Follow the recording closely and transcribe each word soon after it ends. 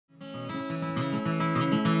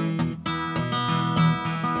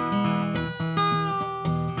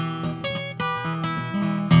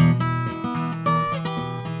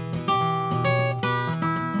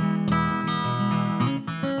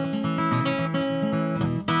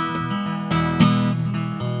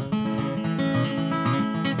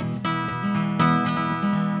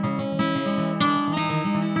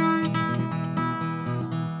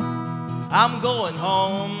I'm going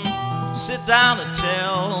home. Sit down and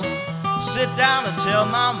tell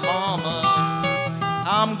my mama.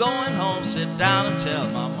 I'm going home, sit down and tell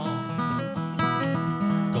my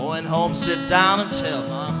mama. Going home, sit down and tell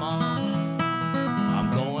my mama. I'm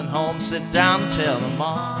going home, sit down and tell my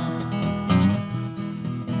mama.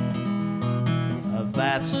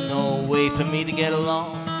 That's no way for me to get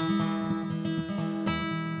along.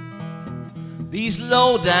 These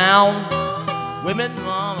low down women,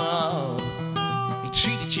 mama, they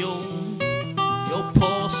treated your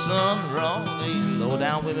poor son wrong. These low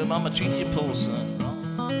down women, mama, treated your poor son wrong.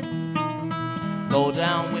 Low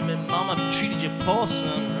down women, mama, treated your poor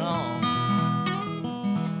son wrong.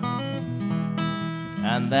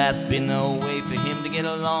 And that'd be no way for him to get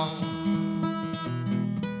along.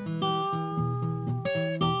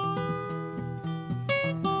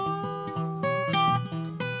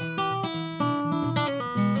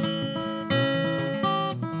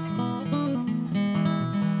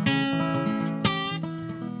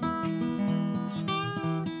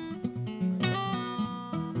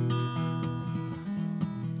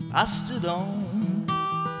 I stood on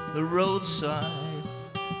the roadside,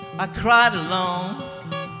 I cried alone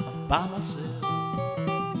by myself.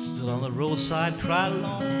 Stood on the roadside, cried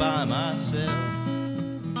alone by myself.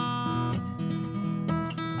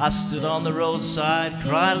 I stood on the roadside,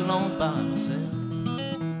 cried alone by myself.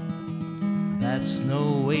 That's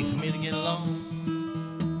no way for me to get along.